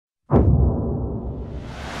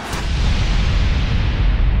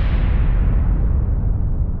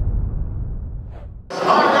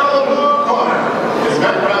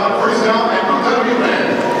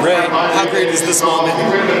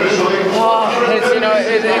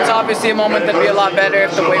it's obviously a moment that'd be a lot better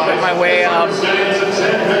if the weight went my way.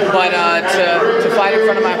 But to fight in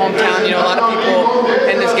front of my hometown, you know, a lot of people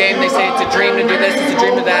in this game, they say it's a dream to do this, it's a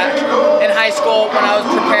dream to that. In high school, when I was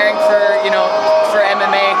preparing for, you know, for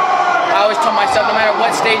MMA, I always told myself, no matter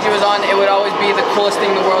what stage it was on, it would always be the coolest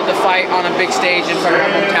thing in the world to fight on a big stage in front of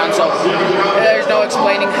my hometown. So there's no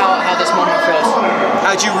explaining how this moment feels.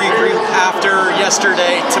 How'd you regroup after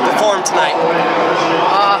yesterday to perform tonight?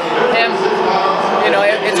 You know,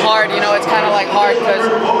 it's hard. You know, it's kind of like hard because,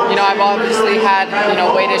 you know, I've obviously had, you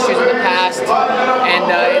know, weight issues in the past, and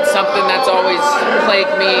it's something that's always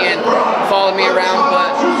plagued me and followed me around.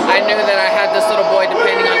 But I knew that I had this little boy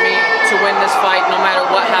depending on me to win this fight. No matter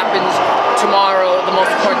what happens tomorrow, the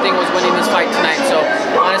most important thing was winning this fight tonight. So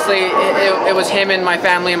honestly, it was him and my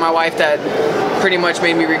family and my wife that pretty much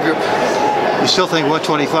made me regroup. You still think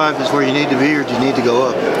 125 is where you need to be, or do you need to go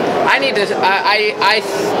up? I need to.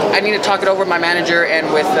 I need to talk it over with my manager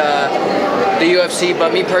and with the UFC.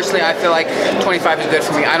 But me personally, I feel like 25 is good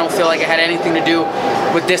for me. I don't feel like it had anything to do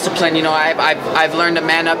with discipline. You know, I've learned to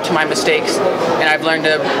man up to my mistakes, and I've learned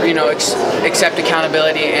to, you know, accept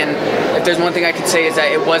accountability. And if there's one thing I could say is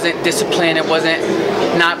that it wasn't discipline. It wasn't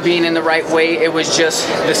not being in the right way. It was just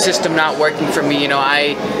the system not working for me. You know,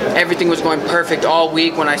 everything was going perfect all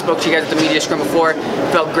week. When I spoke to you guys at the media scrum before,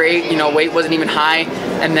 felt great. You know, weight wasn't even high.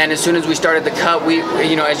 And then as soon as we started the cut,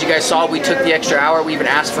 you know, as you guys saw, we took the extra hour. We even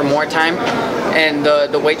asked for more time, and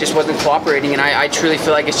the weight just wasn't cooperating. And I truly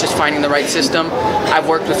feel like it's just finding the right system. I've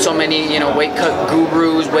worked with so many, you know, weight cut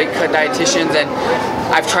gurus, weight cut dietitians, and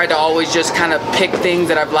I've tried to always just kind of pick things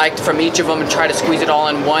that I've liked from each of them and try to squeeze it all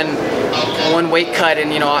in one weight cut.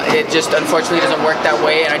 And, you know, it just unfortunately doesn't work that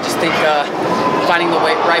way. And I just think finding the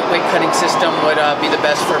right weight cutting system would be the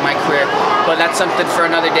best for my career. But that's something for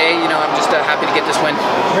another day. You know, I'm just happy to get this win.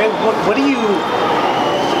 Ray, what do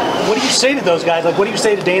you say to those guys? Like, what do you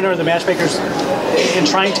say to Dana or the matchmakers in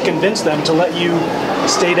trying to convince them to let you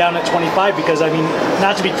stay down at 25? Because, I mean,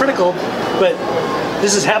 not to be critical, but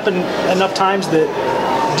this has happened enough times that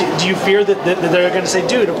do you fear that they're going to say,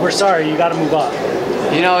 dude, we're sorry, you got to move up?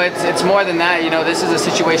 You know, it's more than that. You know, this is a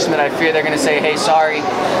situation that I fear they're going to say, hey, sorry,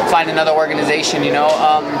 find another organization, you know.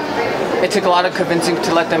 It took a lot of convincing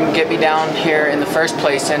to let them get me down here in the first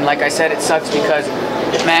place. And like I said, it sucks because,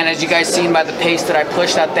 man, as you guys seen by the pace that I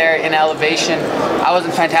pushed out there in elevation, I was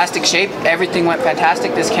in fantastic shape. Everything went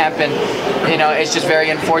fantastic this camp, and, you know, it's just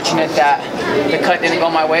very unfortunate that the cut didn't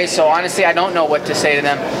go my way. So honestly, I don't know what to say to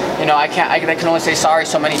them. You know, I can only say sorry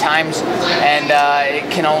so many times, and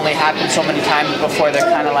it can only happen so many times before they're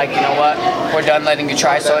kind of like, you know what, we're done letting you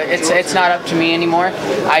try. So it's not up to me anymore.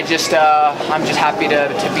 I'm just happy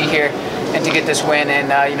to be here and to get this win, and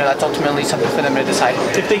you know, that's ultimately something for them to decide.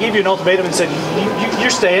 If they gave you an ultimatum and said,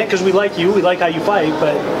 you're staying because we like you, we like how you fight,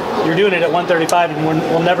 but you're doing it at 135 and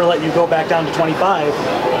we'll never let you go back down to 25,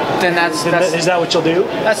 then is that what you'll do?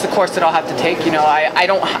 That's the course that I'll have to take. You know, I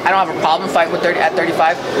don't have a problem fighting with at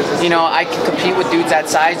 35. You know, I can compete with dudes that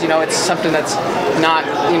size. You know, it's something that's not,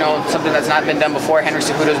 you know, something that's not been done before. Henry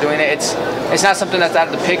Cejudo's doing it. It's not something that's out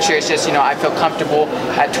of the picture. It's just, you know, I feel comfortable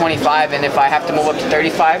at 25, and if I have to move up to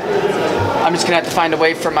 35, I'm just gonna have to find a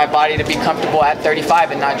way for my body to be comfortable at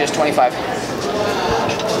 35 and not just 25.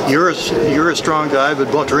 You're a strong guy, but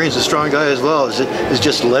Bontorin's a strong guy as well. Is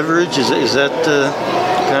just leverage? Is that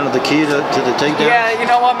kind of the key to the takedown? Yeah, you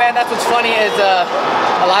know what, man? That's what's funny is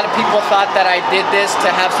a lot of people thought that I did this to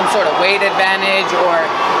have some sort of weight advantage or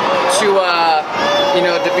to you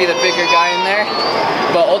know, to be the bigger guy in there.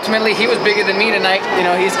 But ultimately, he was bigger than me tonight. You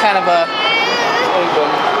know, he's kind of a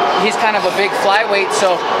big flyweight,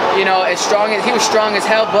 so, you know, he was strong as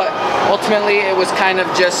hell, but ultimately it was kind of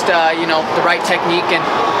just, you know, the right technique and,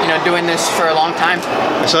 you know, doing this for a long time.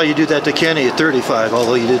 I saw you do that to Kenny at 35,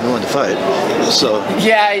 although you didn't win the fight. So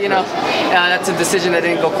yeah, you know, that's a decision that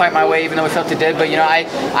didn't go quite my way, even though we felt it did. But, you know, I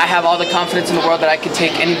have all the confidence in the world that I could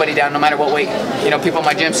take anybody down no matter what weight. You know, people in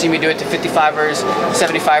my gym see me do it to 55ers,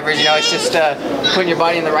 75ers. You know, it's just putting your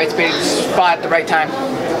body in the right spot at the right time.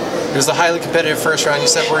 It was a highly competitive first round. You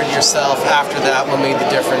separated yourself after that. What made the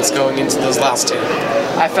difference going into those last two?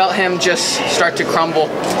 I felt him just start to crumble.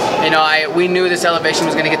 You know, we knew this elevation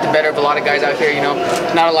was going to get the better of a lot of guys out here. You know,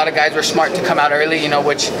 not a lot of guys were smart to come out early. You know,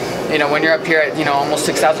 which, you know, when you're up here at, you know, almost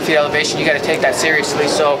 6,000 feet elevation, you got to take that seriously.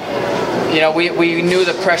 So, you know, we knew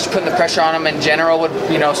the pressure, putting the pressure on him in general would,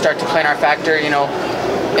 you know, start to play in our factor. You know,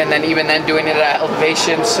 and then even then doing it at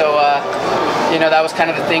elevation. So, you know, that was kind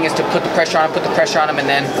of the thing, is to put the pressure on him, and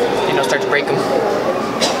then, you know, start to break him.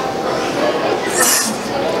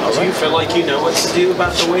 Do you feel like you know what to do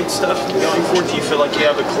about the weight stuff going forward? Do you feel like you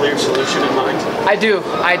have a clear solution in mind? I do,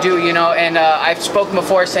 you know, and I've spoken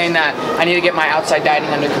before saying that I need to get my outside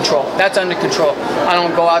dieting under control. That's under control. I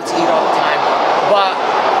don't go out to eat all the time. But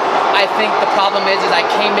I think the problem is I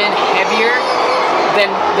came in heavier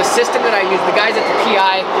than the system that I use. The guys at the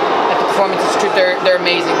PI, at the Performance Institute, they're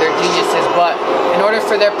amazing, they're geniuses, but in order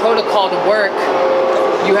for their protocol to work,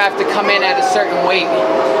 you have to come in at a certain weight.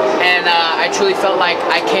 And I truly felt like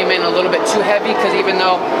I came in a little bit too heavy, because even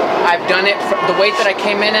though I've done it, the weight that I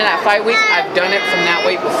came in at fight week, I've done it from that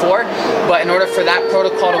weight before, but in order for that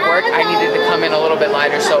protocol to work, I needed to come in a little bit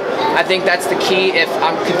lighter. So I think that's the key if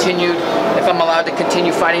I'm allowed to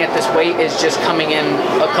continue fighting at this weight, is just coming in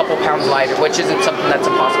a couple pounds lighter, which isn't something that's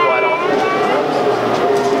impossible at all.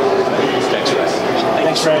 Thanks, Ray.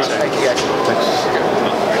 Thanks, Ray. Thank you, guys. Thanks.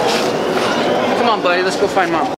 Come on, buddy, let's go find Mom.